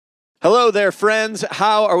Hello there, friends.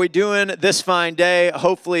 How are we doing this fine day?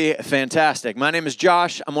 Hopefully fantastic. My name is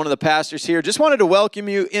Josh. I'm one of the pastors here. Just wanted to welcome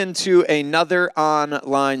you into another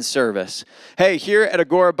online service. Hey, here at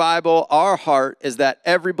Agora Bible, our heart is that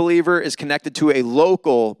every believer is connected to a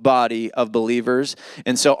local body of believers.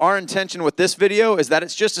 And so our intention with this video is that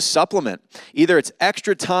it's just a supplement. Either it's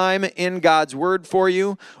extra time in God's Word for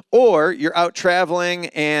you, or you're out traveling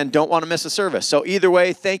and don't want to miss a service. So either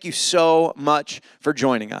way, thank you so much for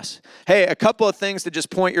joining us. Hey, a couple of things to just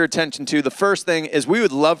point your attention to. The first thing is we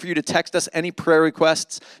would love for you to text us any prayer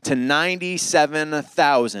requests to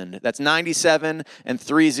 97,000. That's 97 and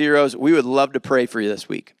 3 zeros. We would love to pray for you this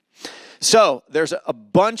week. So there's a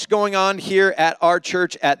bunch going on here at our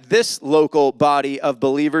church, at this local body of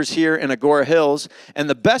believers here in Agora Hills. And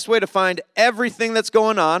the best way to find everything that's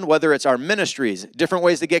going on, whether it's our ministries, different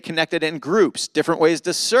ways to get connected in groups, different ways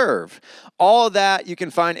to serve, all of that, you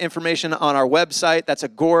can find information on our website. That's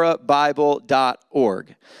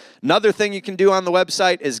agorabible.org. Another thing you can do on the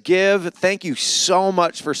website is give. Thank you so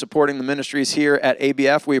much for supporting the ministries here at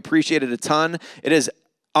ABF. We appreciate it a ton. It is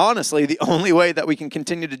honestly the only way that we can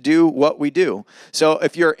continue to do what we do. So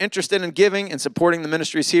if you're interested in giving and supporting the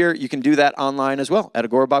ministries here, you can do that online as well at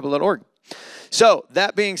agorabible.org. So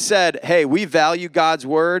that being said, hey, we value God's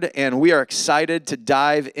Word and we are excited to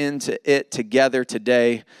dive into it together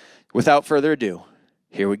today. Without further ado,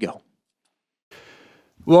 here we go.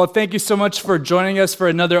 Well, thank you so much for joining us for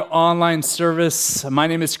another online service. My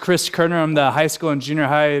name is Kerner. I'm the high school and junior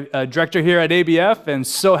high director here at ABF, and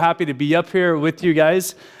so happy to be up here with you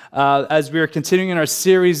guys as we are continuing in our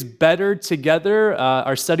series, Better Together,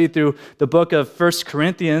 our study through the book of 1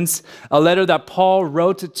 Corinthians, a letter that Paul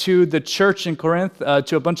wrote to the church in Corinth,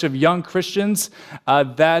 to a bunch of young Christians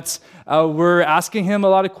that were asking him a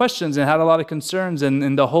lot of questions and had a lot of concerns,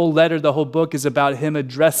 and the whole letter, the whole book is about him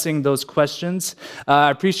addressing those questions.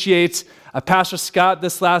 I appreciate Pastor Scott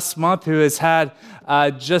this last month, who has had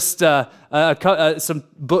just some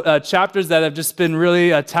chapters that have just been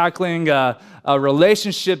really tackling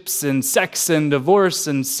relationships and sex and divorce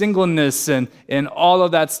and singleness and all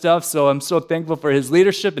of that stuff. So I'm so thankful for his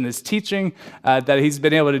leadership and his teaching that he's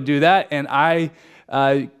been able to do that. And I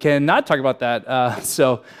cannot talk about that.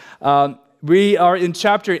 We are in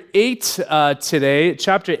chapter 8 today,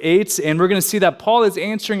 chapter 8, and we're going to see that Paul is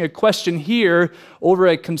answering a question here over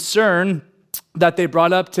a concern that they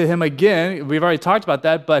brought up to him again. We've already talked about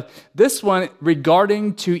that, but this one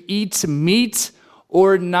regarding to eat meat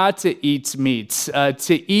or not to eat meat,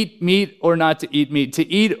 to eat meat or not to eat meat, to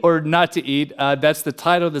eat or not to eat. That's the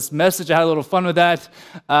title of this message. I had a little fun with that.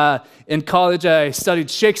 In college, I studied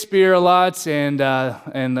Shakespeare a lot, and I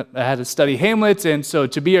had to study Hamlet, and so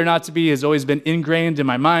to be or not to be has always been ingrained in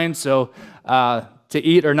my mind. So to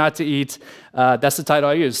eat or not to eat, that's the title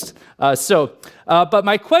I used. But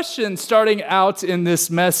my question starting out in this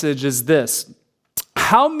message is this: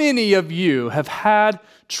 how many of you have had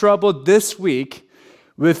trouble this week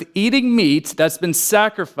with eating meat that's been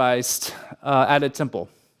sacrificed at a temple?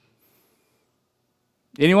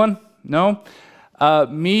 Anyone? No?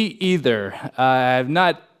 Me either. I've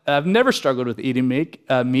never struggled with eating meat.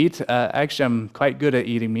 Actually, I'm quite good at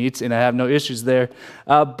eating meat, and I have no issues there.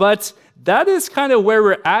 But that is kind of where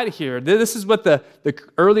we're at here. This is what the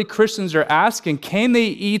early Christians are asking. Can they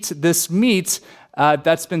eat this meat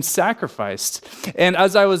that's been sacrificed? And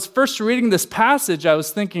as I was first reading this passage, I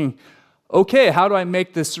was thinking, okay, how do I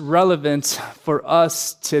make this relevant for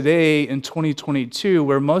us today in 2022,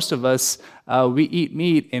 where most of us, we eat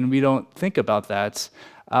meat and we don't think about that?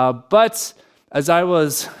 But as I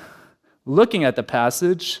was looking at the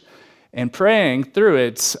passage and praying through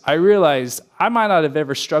it, I realized I might not have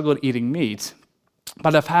ever struggled eating meat,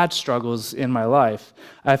 but I've had struggles in my life.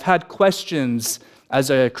 I've had questions as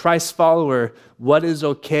a Christ follower, what is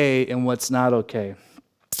okay and what's not okay.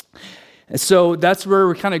 And so that's where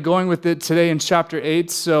we're kind of going with it today in chapter 8.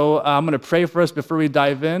 So I'm going to pray for us before we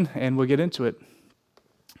dive in, and we'll get into it.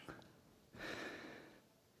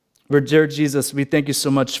 Lord, dear Jesus, we thank you so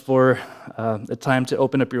much for the time to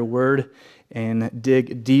open up your word and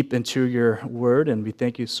dig deep into your word. And we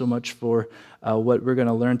thank you so much for what we're going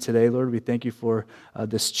to learn today, Lord. We thank you for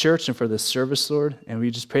this church and for this service, Lord. And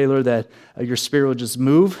we just pray, Lord, that your spirit will just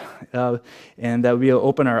move and that we'll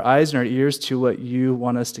open our eyes and our ears to what you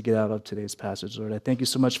want us to get out of today's passage, Lord. I thank you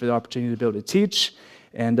so much for the opportunity to be able to teach,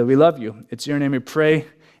 and we love you. It's in your name we pray.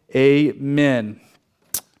 Amen.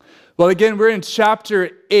 Well, again, we're in chapter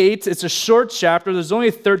 8. It's a short chapter. There's only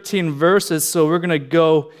 13 verses, so we're going to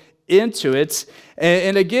go into it.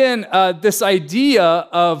 And again, this idea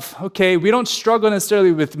of, okay, we don't struggle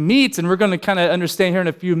necessarily with meat, and we're going to kind of understand here in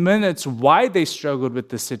a few minutes why they struggled with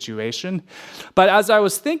this situation. But as I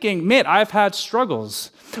was thinking, man, I've had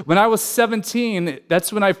struggles. When I was 17,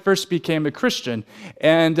 that's when I first became a Christian.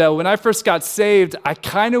 And when I first got saved, I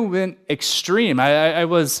kind of went extreme. I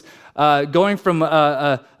was going from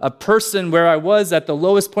a person where I was at the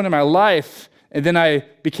lowest point in my life, and then I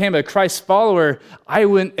became a Christ follower. I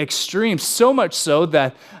went extreme, so much so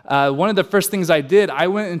that one of the first things I did, I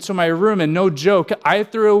went into my room, and no joke, I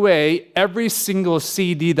threw away every single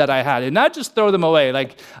CD that I had. And not just throw them away.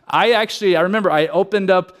 Like, I remember I opened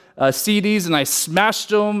up CDs and I smashed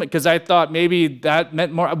them because I thought maybe that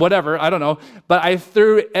meant more, whatever, I don't know. But I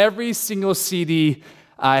threw every single CD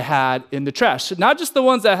I had in the trash. Not just the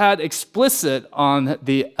ones that had explicit on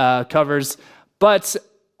the covers, but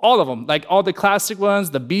all of them, like all the classic ones,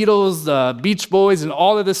 the Beatles, the Beach Boys, and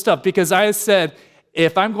all of this stuff, because I said,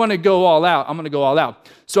 if I'm going to go all out, I'm going to go all out.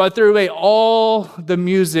 So I threw away all the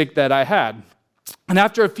music that I had. And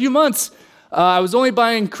after a few months, I was only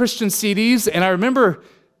buying Christian CDs, and I remember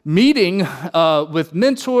meeting with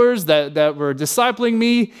mentors that were discipling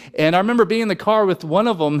me, and I remember being in the car with one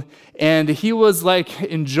of them, and he was like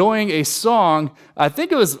enjoying a song. I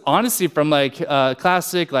think it was honestly from like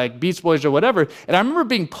classic, like Beach Boys or whatever, and I remember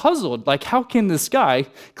being puzzled, like, how can this guy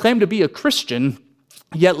claim to be a Christian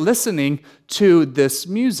yet listening to this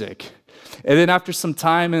music? And then after some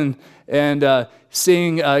time and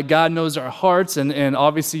seeing God knows our hearts, and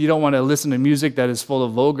obviously you don't want to listen to music that is full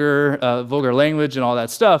of vulgar language and all that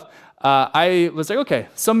stuff, I was like, okay,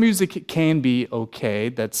 some music can be okay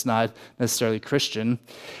that's not necessarily Christian.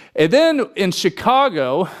 And then in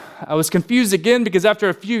Chicago, I was confused again because after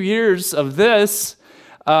a few years of this,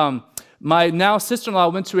 my now sister-in-law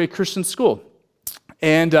went to a Christian school.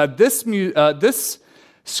 And this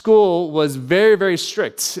school was very, very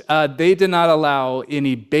strict. They did not allow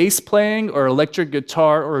any bass playing or electric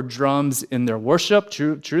guitar or drums in their worship.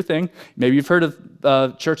 True thing. Maybe you've heard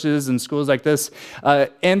of churches and schools like this.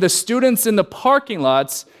 And the students in the parking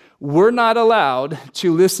lots were not allowed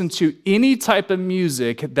to listen to any type of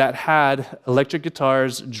music that had electric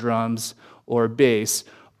guitars, drums, or bass,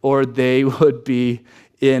 or they would be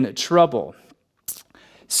in trouble.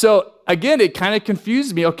 So again, it kind of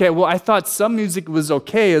confused me. Okay, well, I thought some music was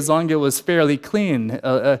okay as long as it was fairly clean.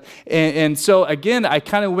 And so again, I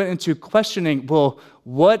kind of went into questioning, well,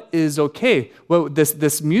 what is okay? Well,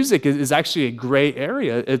 this music is actually a gray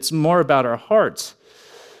area. It's more about our hearts.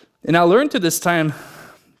 And I learned to this time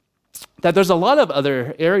that there's a lot of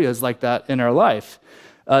other areas like that in our life.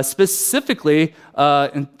 Specifically,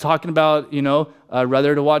 in talking about,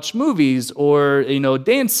 whether to watch movies or,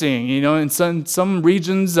 dancing, in some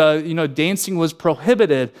regions, dancing was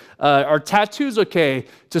prohibited. Are tattoos okay?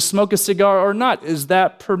 To smoke a cigar or not? Is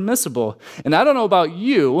that permissible? And I don't know about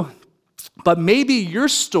you, but maybe your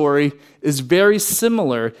story is very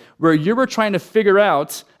similar, where you were trying to figure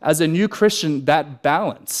out, as a new Christian, that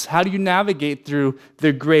balance. How do you navigate through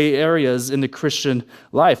the gray areas in the Christian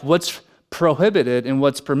life? What's prohibited and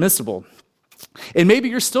what's permissible? And maybe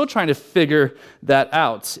you're still trying to figure that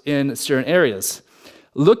out in certain areas.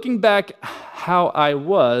 Looking back how I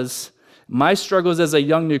was, my struggles as a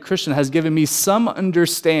young new Christian has given me some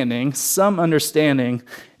understanding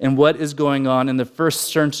in what is going on in the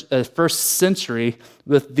first century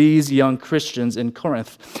with these young Christians in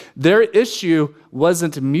Corinth. Their issue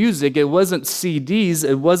wasn't music, it wasn't CDs,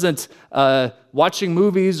 it wasn't watching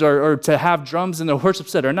movies or to have drums in the worship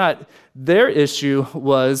set or not. Their issue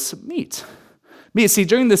was meat. See,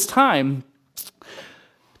 during this time,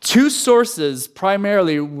 two sources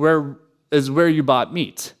primarily is where you bought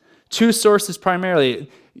meat. Two sources primarily.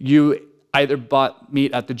 You either bought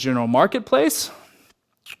meat at the general marketplace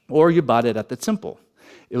or you bought it at the temple.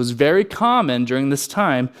 It was very common during this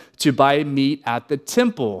time to buy meat at the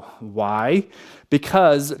temple. Why?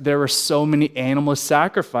 Because there were so many animal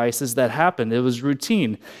sacrifices that happened. It was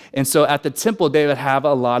routine. And so at the temple, they would have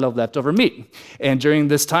a lot of leftover meat. And during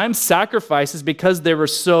this time, sacrifices, because they were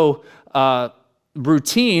so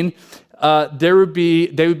routine, they would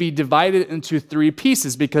be divided into three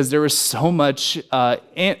pieces because there was so many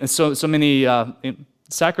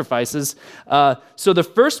sacrifices. So the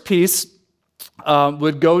first piece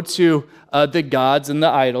would go to the gods and the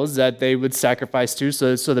idols that they would sacrifice to.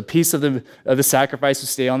 So the piece of the sacrifice would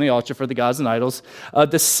stay on the altar for the gods and idols.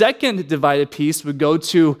 The second divided piece would go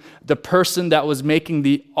to the person that was making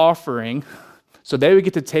the offering. So they would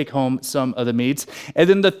get to take home some of the meats. And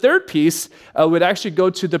then the third piece would actually go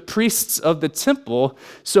to the priests of the temple.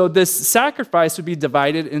 So this sacrifice would be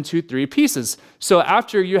divided into 3 pieces. So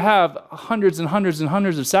after you have hundreds and hundreds and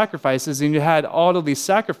hundreds of sacrifices, and you had all of these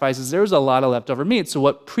sacrifices, there was a lot of leftover meat. So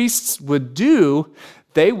what priests would do,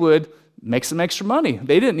 they would make some extra money.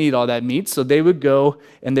 They didn't need all that meat, so they would go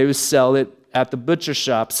and they would sell it at the butcher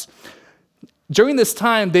shops. During this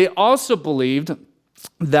time, they also believed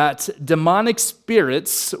that demonic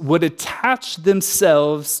spirits would attach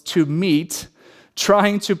themselves to meat,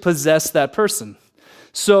 trying to possess that person.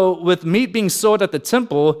 So with meat being sold at the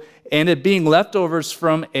temple and it being leftovers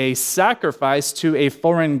from a sacrifice to a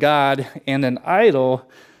foreign god and an idol,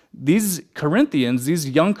 these Corinthians, these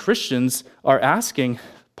young Christians, are asking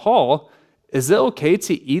Paul, is it okay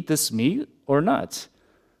to eat this meat or not?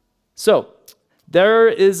 So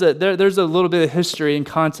there's a little bit of history and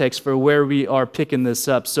context for where we are picking this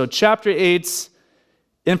up. So chapter 8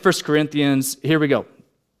 in 1 Corinthians, here we go.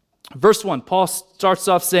 Verse 1, Paul starts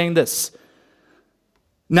off saying this.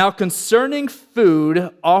 Now concerning food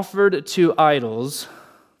offered to idols,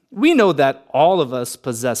 we know that all of us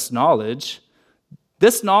possess knowledge.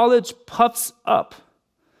 This knowledge puffs up,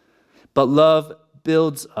 but love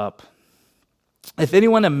builds up. If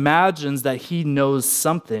anyone imagines that he knows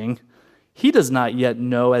something, he does not yet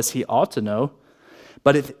know as he ought to know.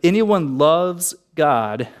 But if anyone loves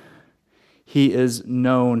God, he is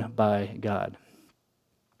known by God.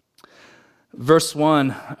 Verse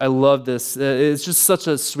 1, I love this. It's just such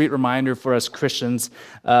a sweet reminder for us Christians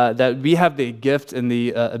that we have the gift and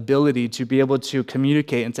the ability to be able to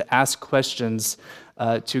communicate and to ask questions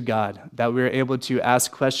to God, that we're able to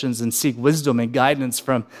ask questions and seek wisdom and guidance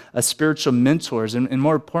from spiritual mentors, and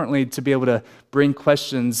more importantly, to be able to bring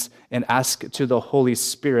questions and ask to the Holy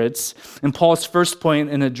Spirit. And Paul's first point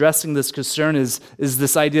in addressing this concern is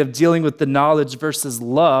this idea of dealing with the knowledge versus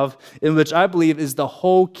love, in which I believe is the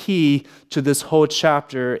whole key to this whole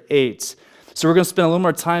chapter 8. So we're going to spend a little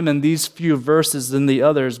more time in these few verses than the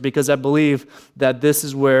others, because I believe that this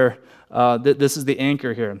is where this is the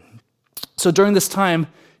anchor here. So during this time,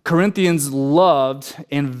 Corinthians loved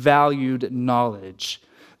and valued knowledge.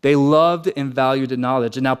 They loved and valued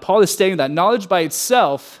knowledge. And now Paul is stating that knowledge by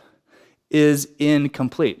itself is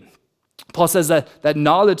incomplete. Paul says that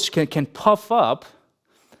knowledge can puff up,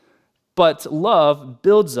 but love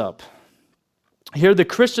builds up. Here, the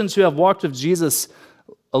Christians who have walked with Jesus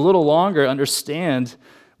a little longer understand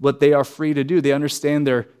what they are free to do. They understand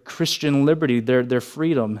their Christian liberty, their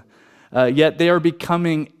freedom. Yet they are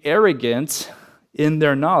becoming arrogant in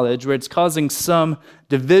their knowledge, where it's causing some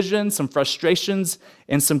division, some frustrations,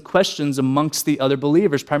 and some questions amongst the other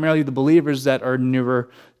believers, primarily the believers that are newer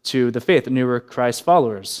to the faith, the newer Christ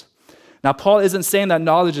followers. Now, Paul isn't saying that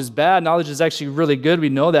knowledge is bad. Knowledge is actually really good. We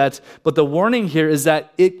know that. But the warning here is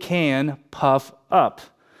that it can puff up,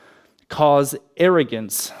 cause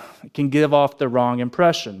arrogance. It can give off the wrong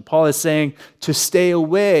impression. Paul is saying to stay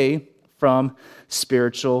away from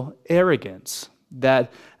spiritual arrogance,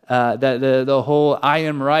 that the whole I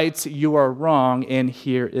am right, you are wrong, and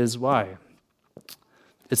here is why.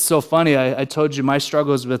 It's so funny. I told you my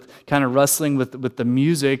struggles with kind of wrestling with the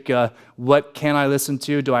music. What can I listen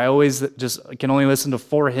to? Do I always can only listen to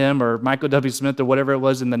For Him or Michael W. Smith or whatever it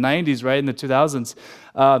was in the 90s, right, in the 2000s?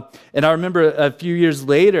 And I remember a few years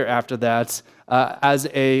later after that, as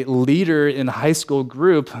a leader in a high school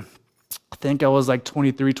group, I think I was like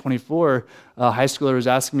 23, 24, a high schooler was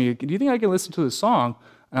asking me, do you think I can listen to the song?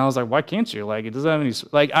 And I was like, why can't you? Like, it doesn't have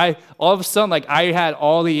any, all of a sudden, I had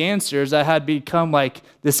all the answers. I had become like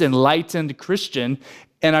this enlightened Christian.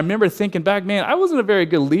 And I remember thinking back, man, I wasn't a very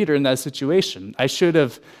good leader in that situation. I should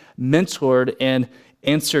have mentored and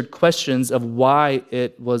answered questions of why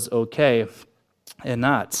it was okay and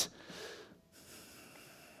not.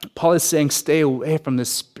 Paul is saying, stay away from this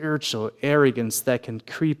spiritual arrogance that can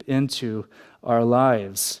creep into our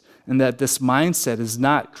lives, and that this mindset is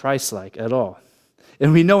not Christ-like at all.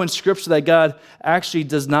 And we know in Scripture that God actually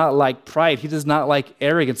does not like pride. He does not like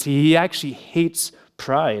arrogance. He actually hates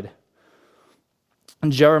pride. In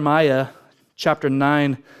Jeremiah chapter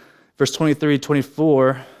 9, verse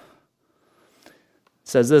 23-24,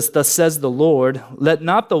 says this, thus says the Lord, let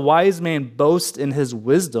not the wise man boast in his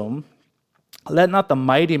wisdom, let not the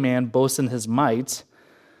mighty man boast in his might.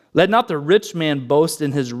 Let not the rich man boast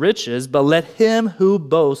in his riches, but let him who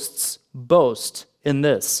boasts boast in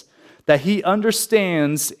this, that he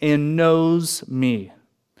understands and knows me,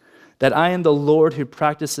 that I am the Lord who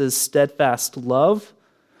practices steadfast love,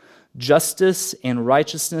 justice, and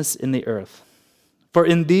righteousness in the earth. For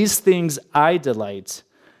in these things I delight,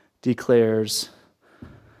 declares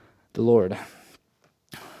the Lord.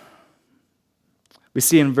 We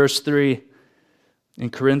see in verse 3 in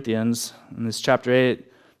Corinthians, in this chapter 8,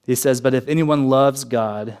 he says, "But if anyone loves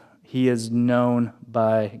God, he is known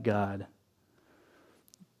by God."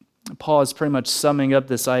 Paul is pretty much summing up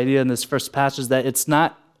this idea in this first passage that it's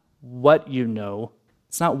not what you know.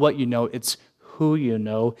 It's not what you know, it's who you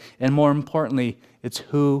know. And more importantly, it's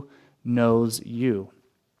who knows you.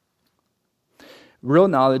 Real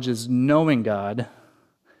knowledge is knowing God,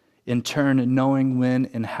 in turn, knowing when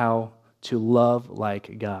and how to love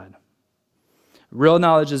like God. Real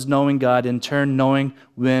knowledge is knowing God, in turn, knowing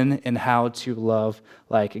when and how to love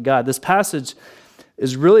like God. This passage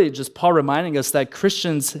is really just Paul reminding us that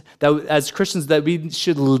as Christians, that we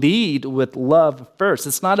should lead with love first.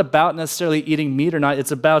 It's not about necessarily eating meat or not.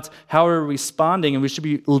 It's about how we're responding, and we should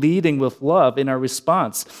be leading with love in our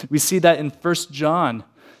response. We see that in 1 John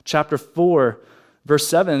chapter 4, verse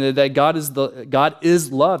 7, that God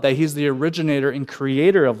is love, that he's the originator and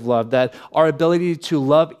creator of love, that our ability to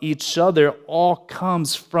love each other all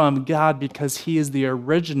comes from God because he is the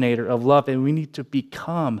originator of love, and we need to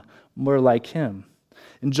become more like him.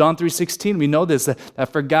 In John 3:16, we know this,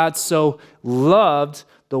 that for God so loved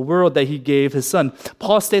the world that he gave his son.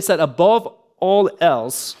 Paul states that above all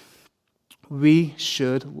else, we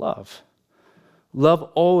should love. Love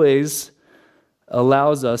always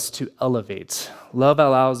allows us to elevate. Love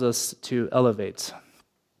allows us to elevate.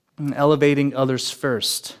 Elevating others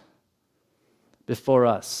first, before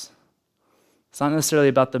us. It's not necessarily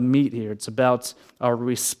about the meat here. It's about our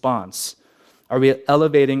response. Are we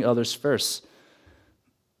elevating others first?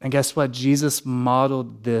 And guess what? Jesus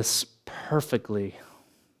modeled this perfectly.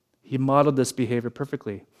 He modeled this behavior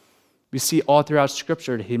perfectly. We see all throughout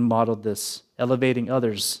Scripture he modeled this, elevating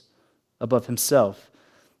others above himself.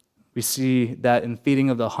 We see that in feeding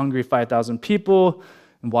of the hungry 5,000 people,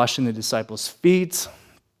 and washing the disciples' feet,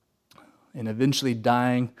 and eventually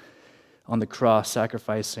dying on the cross,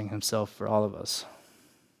 sacrificing himself for all of us.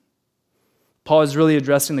 Paul is really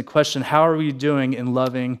addressing the question, how are we doing in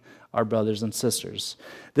loving our brothers and sisters?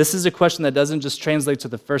 This is a question that doesn't just translate to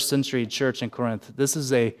the first century church in Corinth. This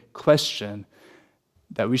is a question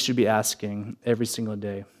that we should be asking every single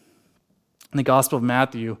day. In the Gospel of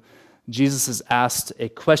Matthew, Jesus is asked a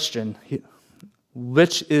question,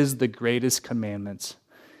 which is the greatest commandment?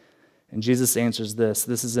 And Jesus answers this.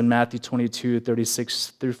 This is in Matthew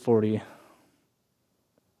 22:36 through 40.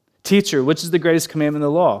 "Teacher, which is the greatest commandment in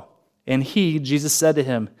the law?" And he, Jesus, said to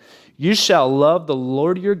him, "You shall love the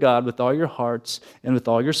Lord your God with all your heart and with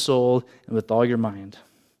all your soul and with all your mind.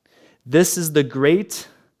 This is the great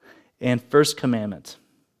and first commandment.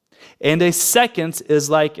 And a second is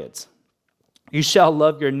like it. You shall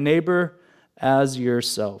love your neighbor as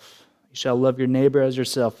yourself." You shall love your neighbor as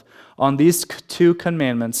yourself. On these two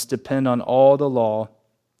commandments depend on all the law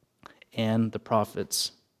and the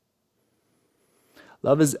prophets.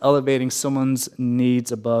 Love is elevating someone's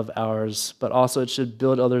needs above ours, but also it should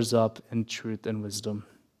build others up in truth and wisdom.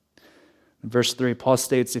 In verse 3, Paul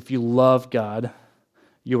states, if you love God,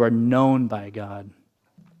 you are known by God.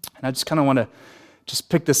 And I just kind of want to just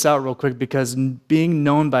pick this out real quick, because being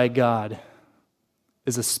known by God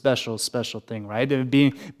is a special, special thing, right? And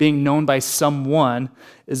being known by someone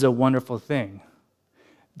is a wonderful thing.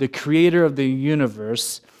 The creator of the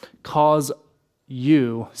universe calls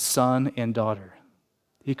you son and daughter.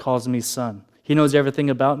 He calls me son. He knows everything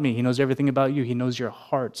about me. He knows everything about you. He knows your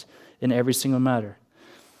heart in every single matter.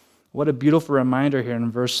 What a beautiful reminder here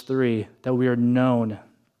in verse 3 that we are known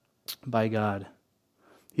by God.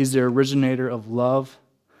 He's the originator of love,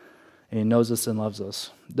 and he knows us and loves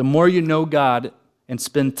us. The more you know God and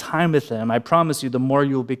spend time with him, I promise you, the more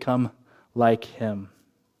you will become like him.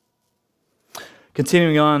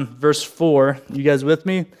 Continuing on, verse 4. You guys with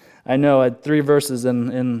me? I know I had 3 verses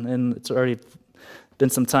and it's already been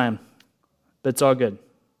some time, but it's all good.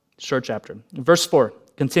 Short chapter. Verse 4,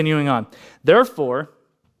 continuing on. Therefore,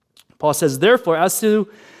 Paul says, therefore, as to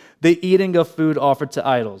the eating of food offered to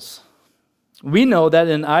idols, we know that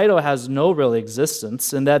an idol has no real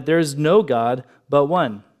existence and that there is no God but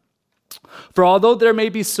one. For although there may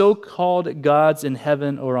be so-called gods in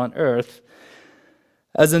heaven or on earth,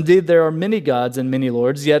 as indeed there are many gods and many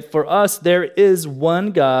lords, yet for us there is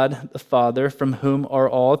one God, the Father, from whom are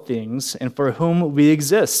all things, and for whom we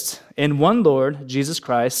exist, and one Lord, Jesus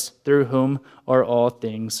Christ, through whom are all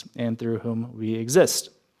things, and through whom we exist.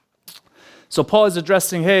 So Paul is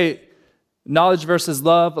addressing, hey, knowledge versus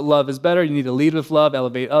love. Love is better. You need to lead with love,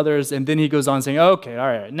 elevate others. And then he goes on saying, okay, all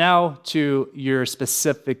right, now to your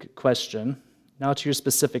specific question.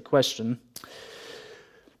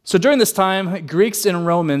 So during this time, Greeks and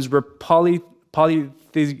Romans were polytheists.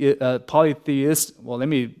 Well, let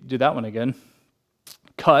me do that one again.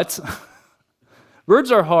 Words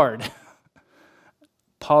are hard.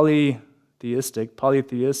 Polytheistic.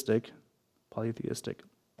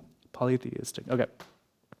 Okay.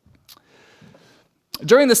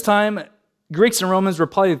 During this time, Greeks and Romans were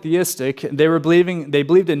polytheistic. They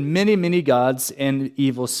believed in many, many gods and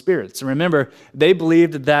evil spirits. And remember, they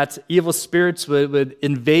believed that evil spirits would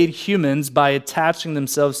invade humans by attaching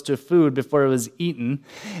themselves to food before it was eaten.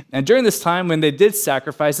 And during this time, when they did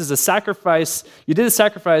sacrifices, you did a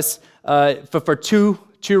sacrifice for two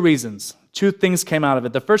reasons. Two things came out of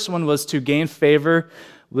it. The first one was to gain favor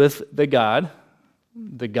with the god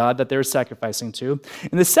that they were sacrificing to.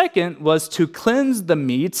 And the second was to cleanse the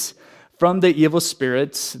meat from the evil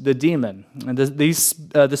spirits, the demon. And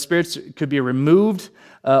the spirits could be removed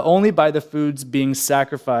only by the foods being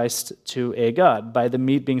sacrificed to a god, by the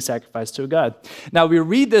meat being sacrificed to a god. Now we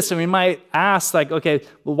read this and we might ask, like, okay,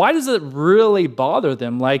 well, why does it really bother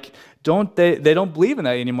them? Like, they don't believe in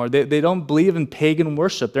that anymore. They don't believe in pagan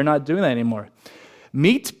worship. They're not doing that anymore.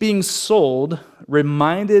 Meat being sold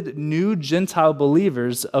reminded new Gentile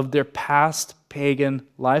believers of their past pagan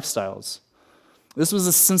lifestyles. This was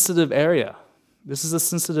a sensitive area. This is a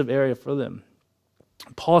sensitive area for them.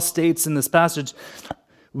 Paul states in this passage,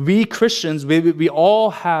 we Christians, we all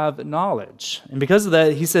have knowledge. And because of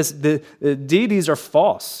that, he says the deities are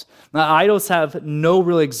false. Now, idols have no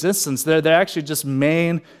real existence. They're actually just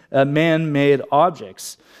man-made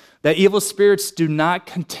objects. That evil spirits do not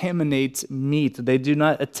contaminate meat. They do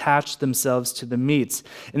not attach themselves to the meats.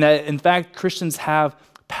 And that, in fact, Christians have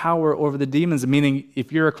power over the demons, meaning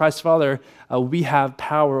if you're a Christ follower, we have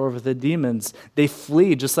power over the demons. They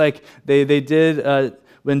flee, just like they did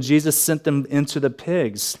when Jesus sent them into the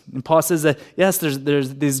pigs. And Paul says that, yes,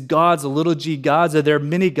 there's these gods, the little g gods, there are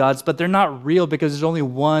many gods, but they're not real because there's only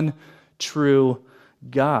one true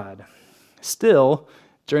God. Still,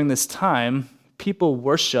 during this time, people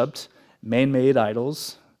worshipped man-made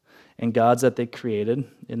idols and gods that they created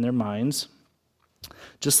in their minds,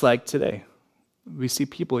 just like today. We see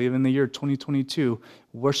people, even in the year 2022,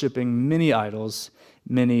 worshiping many idols,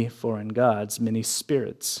 many foreign gods, many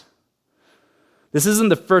spirits. This isn't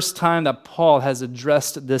the first time that Paul has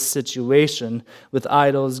addressed this situation with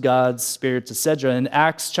idols, gods, spirits, etc. In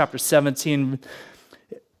Acts chapter 17,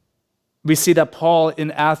 we see that Paul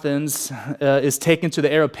in Athens is taken to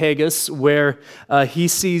the Areopagus, where he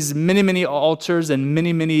sees many, many altars and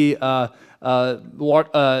many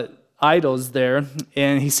idols there,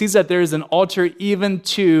 and he sees that there is an altar even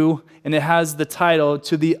to, and it has the title,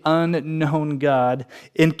 to the unknown God,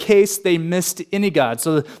 in case they missed any God.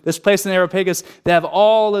 So this place in Areopagus, they have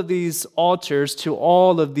all of these altars to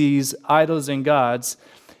all of these idols and gods,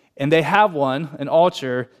 and they have an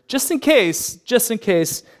altar, just in case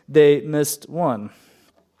they missed one.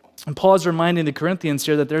 And Paul is reminding the Corinthians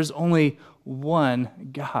here that there's only one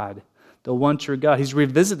God, the one true God. He's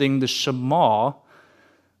revisiting the Shema,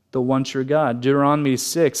 the one true God. Deuteronomy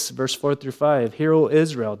 6, verse 4 through 5. Hear, O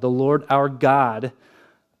Israel, the Lord our God,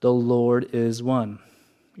 the Lord is one.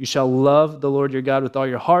 You shall love the Lord your God with all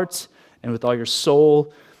your heart and with all your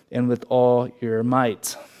soul and with all your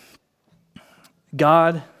might.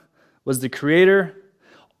 God was the creator.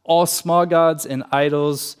 All small gods and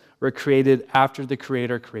idols were created after the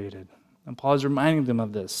Creator created. And Paul is reminding them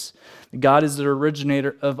of this. God is the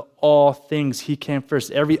originator of all things. He came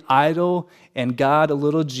first. Every idol and God, a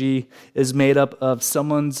little g, is made up of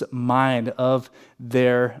someone's mind, of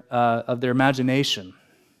their imagination.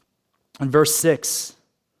 In verse 6,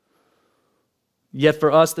 yet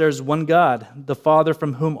for us there is one God, the Father,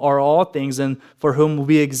 from whom are all things and for whom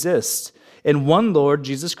we exist, and one Lord,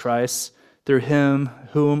 Jesus Christ, through him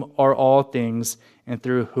whom are all things and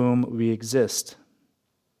through whom we exist.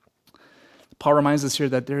 Paul reminds us here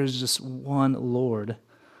that there is just one Lord,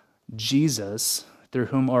 Jesus, through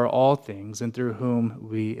whom are all things and through whom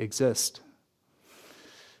we exist.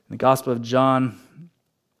 In the Gospel of John,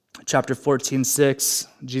 chapter 14:6,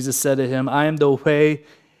 Jesus said to him, I am the way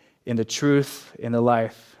and the truth and the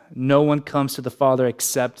life. No one comes to the Father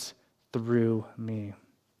except through me.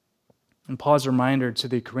 And Paul's reminder to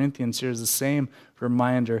the Corinthians here is the same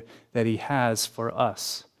reminder that he has for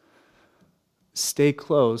us. Stay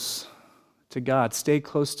close to God. Stay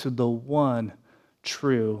close to the one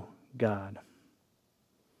true God.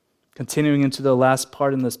 Continuing into the last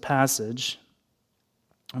part in this passage,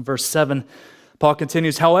 in verse 7, Paul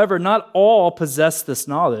continues, however, not all possess this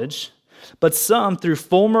knowledge, but some, through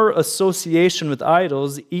former association with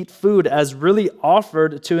idols, eat food as really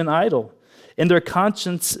offered to an idol, and their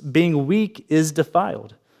conscience, being weak, is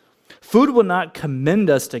defiled. Food will not commend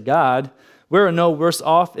us to God. We're no worse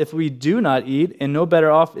off if we do not eat, and no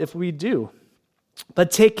better off if we do.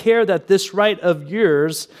 But take care that this right of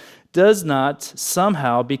yours does not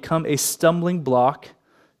somehow become a stumbling block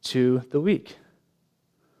to the weak.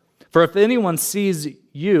 For if anyone sees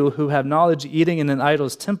you who have knowledge eating in an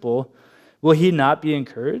idol's temple, will he not be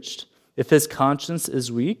encouraged, if his conscience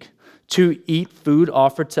is weak, to eat food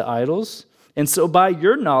offered to idols? And so by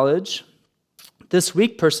your knowledge, this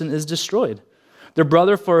weak person is destroyed, the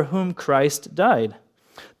brother for whom Christ died.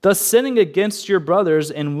 Thus sinning against your brothers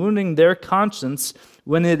and wounding their conscience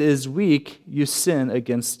when it is weak, you sin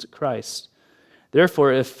against Christ.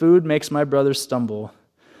 Therefore, if food makes my brother stumble,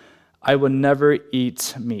 I will never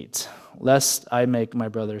eat meat, lest I make my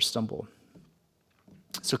brother stumble.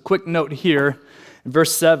 So quick note here, in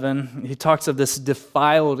verse 7, he talks of this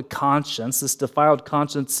defiled conscience. This defiled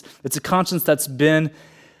conscience, it's a conscience that's been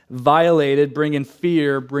violated, bringing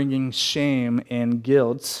fear, bringing shame and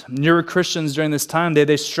guilt. Newer Christians during this time,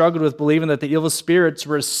 they struggled with believing that the evil spirits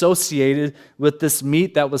were associated with this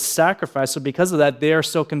meat that was sacrificed. So because of that, they are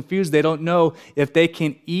so confused. They don't know if they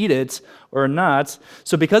can eat it or not.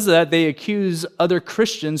 So because of that, they accuse other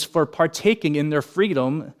Christians for partaking in their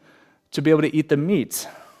freedom to be able to eat the meat,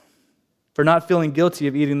 for not feeling guilty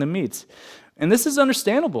of eating the meat. And this is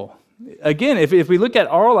understandable. Again, if we look at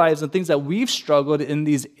our lives and things that we've struggled in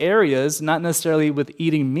these areas, not necessarily with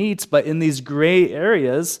eating meat, but in these gray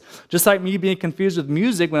areas, just like me being confused with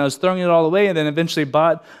music when I was throwing it all away and then eventually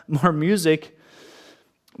bought more music,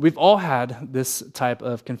 we've all had this type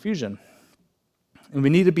of confusion. And we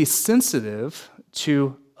need to be sensitive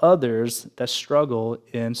to others that struggle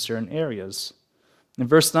in certain areas. In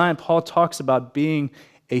verse 9, Paul talks about being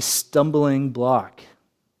a stumbling block.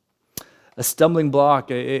 A stumbling block,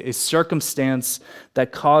 a circumstance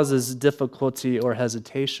that causes difficulty or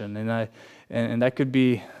hesitation. And that could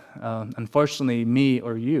be, unfortunately, me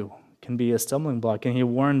or you can be a stumbling block. And he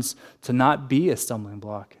warns to not be a stumbling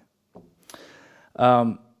block.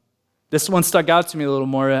 This one stuck out to me a little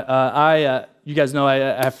more. You guys know I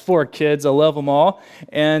have 4 kids. I love them all.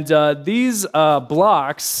 And these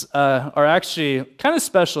blocks are actually kind of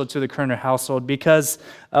special to the Kerner household because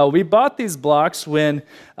we bought these blocks when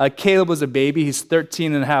Caleb was a baby. He's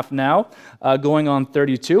 13 and a half now, going on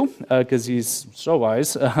 32 because he's so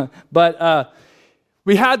wise. But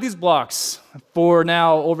we had these blocks for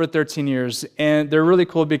now over 13 years, and they're really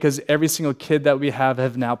cool because every single kid that we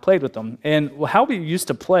have now played with them. And how we used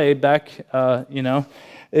to play back,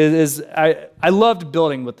 is I loved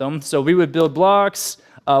building with them. So we would build blocks,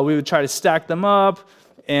 we would try to stack them up,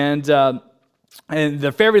 and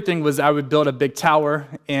the favorite thing was I would build a big tower,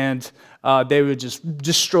 and they would just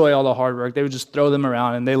destroy all the hard work. They would just throw them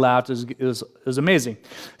around, and they laughed. It was amazing.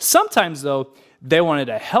 Sometimes, though, they wanted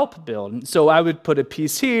to help build. So I would put a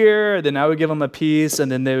piece here, then I would give them a piece,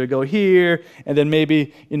 and then they would go here, and then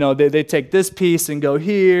maybe, they take this piece and go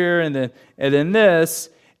here, and then this,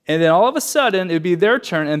 and then all of a sudden, it would be their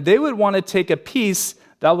turn, and they would want to take a piece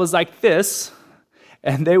that was like this,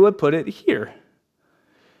 and they would put it here.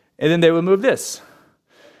 And then they would move this.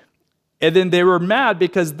 And then they were mad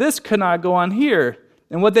because this could not go on here.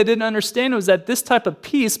 And what they didn't understand was that this type of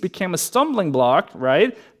piece became a stumbling block,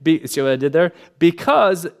 right? See what I did there?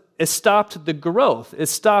 Because it stopped the growth. It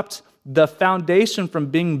stopped the foundation from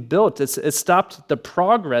being built. It stopped the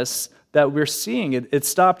progress that we're seeing. It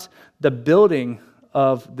stopped the building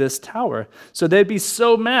of this tower. So they'd be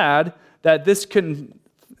so mad that this couldn't,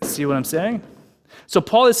 see what I'm saying? So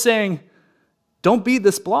Paul is saying, don't be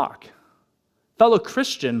this block. Fellow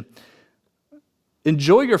Christian,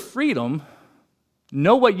 enjoy your freedom.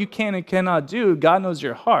 Know what you can and cannot do. God knows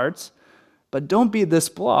your heart. But don't be this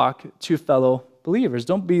block to fellow believers.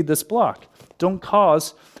 Don't be this block. Don't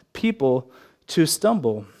cause people to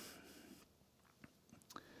stumble.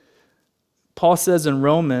 Paul says in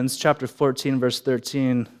Romans chapter 14, verse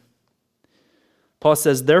 13, Paul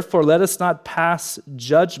says, therefore let us not pass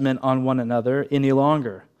judgment on one another any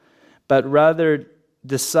longer, but rather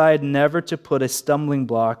decide never to put a stumbling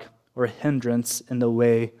block or hindrance in the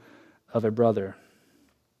way of a brother.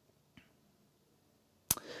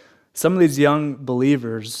 Some of these young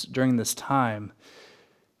believers during this time,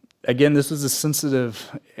 again, this was a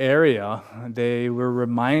sensitive area. They were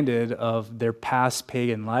reminded of their past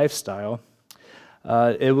pagan lifestyle.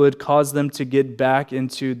 It would cause them to get back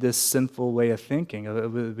into this sinful way of thinking,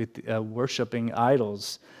 with worshiping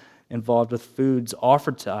idols, involved with foods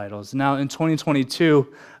offered to idols. Now, in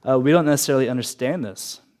 2022, we don't necessarily understand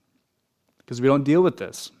this because we don't deal with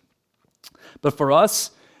this. But for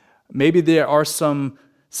us, maybe there are some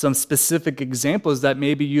specific examples that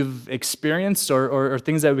maybe you've experienced or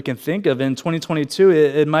things that we can think of. In 2022,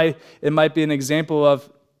 it might be an example of,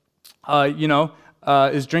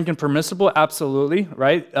 is drinking permissible? Absolutely,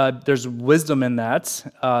 right? There's wisdom in that.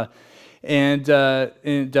 and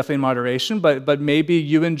definitely in moderation, but maybe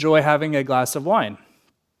you enjoy having a glass of wine,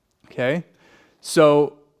 okay?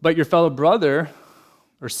 So, but your fellow brother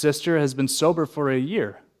or sister has been sober for a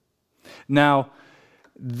year. Now,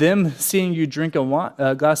 them seeing you drink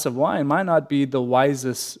a glass of wine might not be the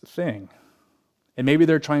wisest thing. And maybe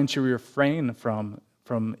they're trying to refrain from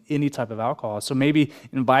any type of alcohol. So maybe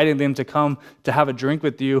inviting them to come to have a drink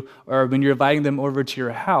with you, or when you're inviting them over to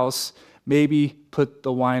your house, maybe put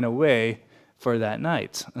the wine away for that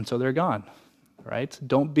night until they're gone, right?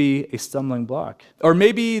 Don't be a stumbling block. Or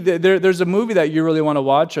maybe there's a movie that you really want to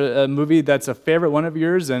watch, a movie that's a favorite one of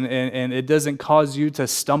yours, and it doesn't cause you to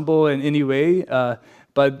stumble in any way.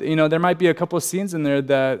 But there might be a couple of scenes in there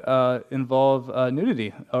that involve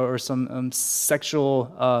nudity or some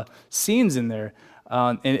sexual scenes in there.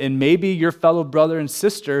 And maybe your fellow brother and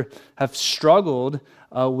sister have struggled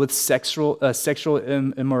with sexual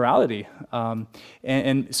immorality.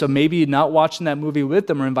 And so maybe not watching that movie with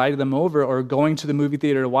them or inviting them over or going to the movie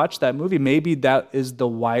theater to watch that movie, maybe that is the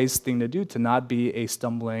wise thing to do, to not be a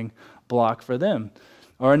stumbling block for them.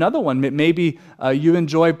 Or another one, maybe you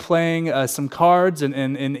enjoy playing some cards,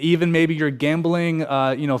 and even maybe you're gambling,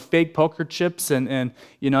 fake poker chips, and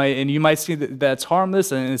you might see that that's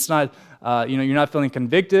harmless, and it's not, you're not feeling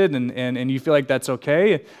convicted, and you feel like that's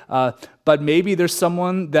okay. But maybe there's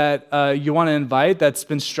someone that you want to invite that's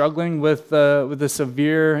been struggling with a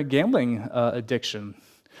severe gambling addiction.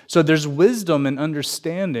 So there's wisdom in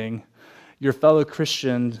understanding your fellow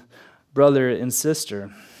Christian brother and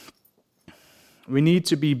sister. We need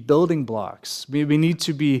to be building blocks. We need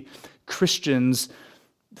to be Christians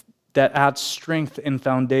that add strength and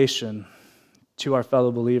foundation to our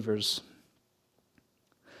fellow believers.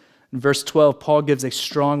 In verse 12, Paul gives a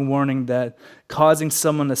strong warning that causing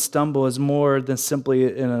someone to stumble is more than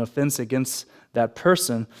simply an offense against that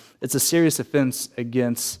person. It's a serious offense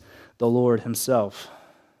against the Lord himself.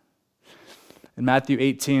 In Matthew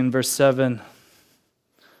 18, verse 7,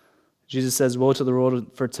 Jesus says, "Woe to the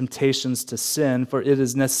world for temptations to sin, for it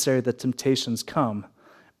is necessary that temptations come.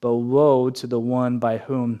 But woe to the one by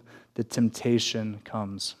whom the temptation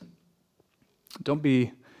comes." Don't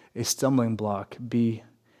be a stumbling block, be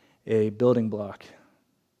a building block.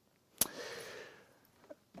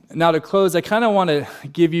 Now to close, I kind of want to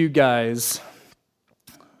give you guys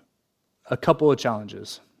a couple of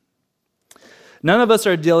challenges. None of us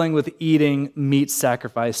are dealing with eating meat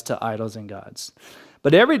sacrificed to idols and gods.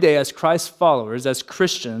 But every day as Christ followers, as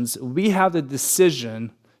Christians, we have the decision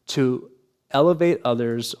to elevate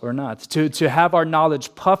others or not, to have our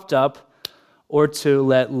knowledge puffed up or to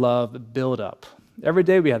let love build up. Every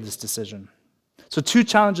day we have this decision. So 2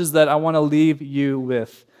 challenges that I want to leave you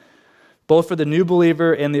with, both for the new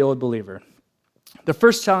believer and the old believer. The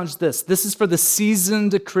first challenge is this is for the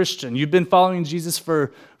seasoned Christian. You've been following Jesus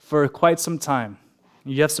for quite some time.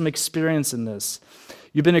 You have some experience in this.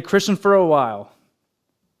 You've been a Christian for a while.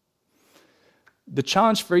 The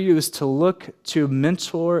challenge for you is to look to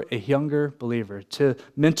mentor a younger believer, to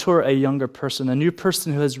mentor a younger person, a new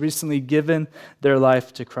person who has recently given their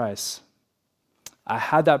life to Christ. I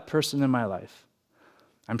had that person in my life.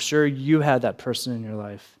 I'm sure you had that person in your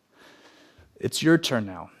life. It's your turn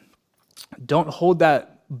now. Don't hold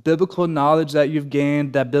that biblical knowledge that you've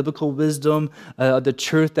gained, that biblical wisdom, the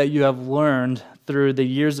truth that you have learned through the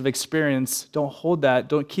years of experience. Don't hold that.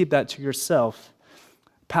 Don't keep that to yourself.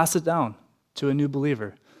 Pass it down to a new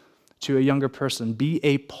believer, to a younger person. Be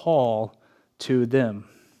a Paul to them.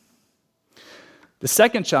 The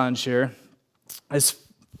second challenge here is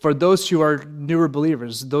for those who are newer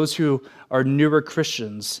believers, those who are newer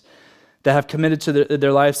Christians that have committed to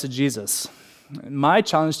their lives to Jesus. My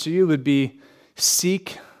challenge to you would be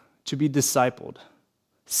seek to be discipled.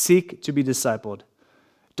 Seek to be discipled.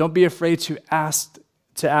 Don't be afraid to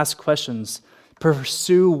ask questions.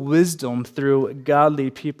 Pursue wisdom through godly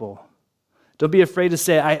people. Don't be afraid to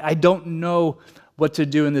say, I don't know what to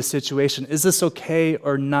do in this situation. Is this okay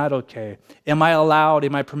or not okay? Am I allowed?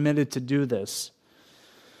 Am I permitted to do this?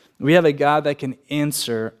 We have a God that can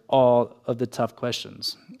answer all of the tough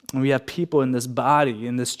questions. And we have people in this body,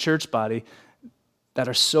 in this church body, that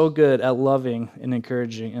are so good at loving and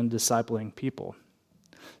encouraging and discipling people.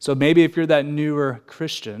 So maybe if you're that newer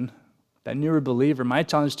Christian, that newer believer, my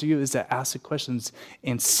challenge to you is to ask the questions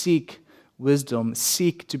and seek wisdom,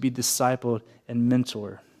 seek to be discipled and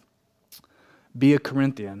mentor. Be a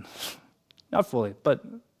Corinthian. Not fully, but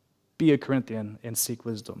be a Corinthian and seek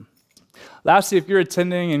wisdom. Lastly, if you're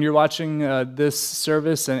attending and you're watching this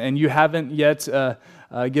service and you haven't yet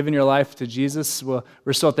given your life to Jesus, well,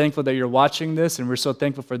 we're so thankful that you're watching this, and we're so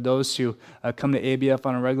thankful for those who come to ABF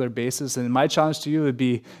on a regular basis. And my challenge to you would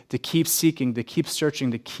be to keep seeking, to keep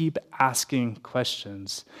searching, to keep asking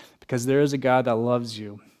questions, because there is a God that loves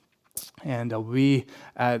you. And we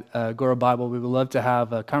at Gora Bible, we would love to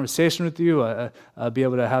have a conversation with you, be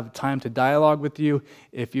able to have time to dialogue with you.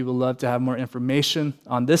 If you would love to have more information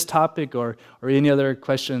on this topic or any other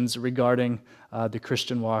questions regarding the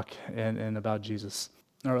Christian walk and about Jesus.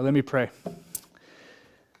 All right, let me pray.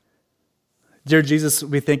 Dear Jesus,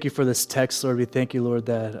 we thank you for this text, Lord. We thank you, Lord,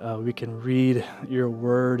 that we can read your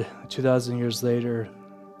word 2,000 years later,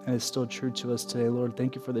 and it's still true to us today, Lord.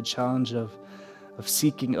 Thank you for the challenge of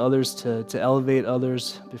seeking others, to elevate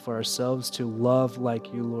others before ourselves, to love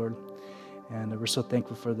like you, Lord. And we're so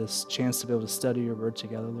thankful for this chance to be able to study your word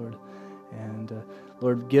together, Lord. And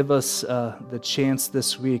Lord, give us the chance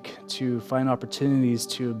this week to find opportunities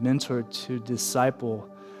to mentor, to disciple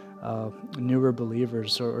newer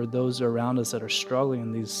believers or those around us that are struggling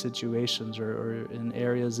in these situations or in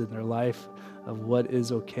areas in their life of what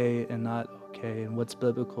is okay and not okay, and what's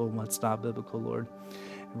biblical and what's not biblical, Lord.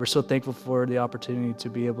 We're so thankful for the opportunity to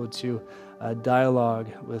be able to dialogue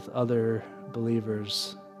with other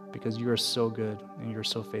believers, because you are so good and you're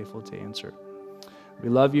so faithful to answer. We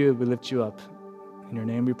love you. We lift you up. In your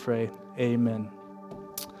name we pray. Amen.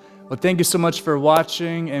 Well, thank you so much for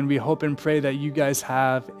watching, and we hope and pray that you guys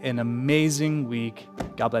have an amazing week.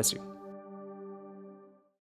 God bless you.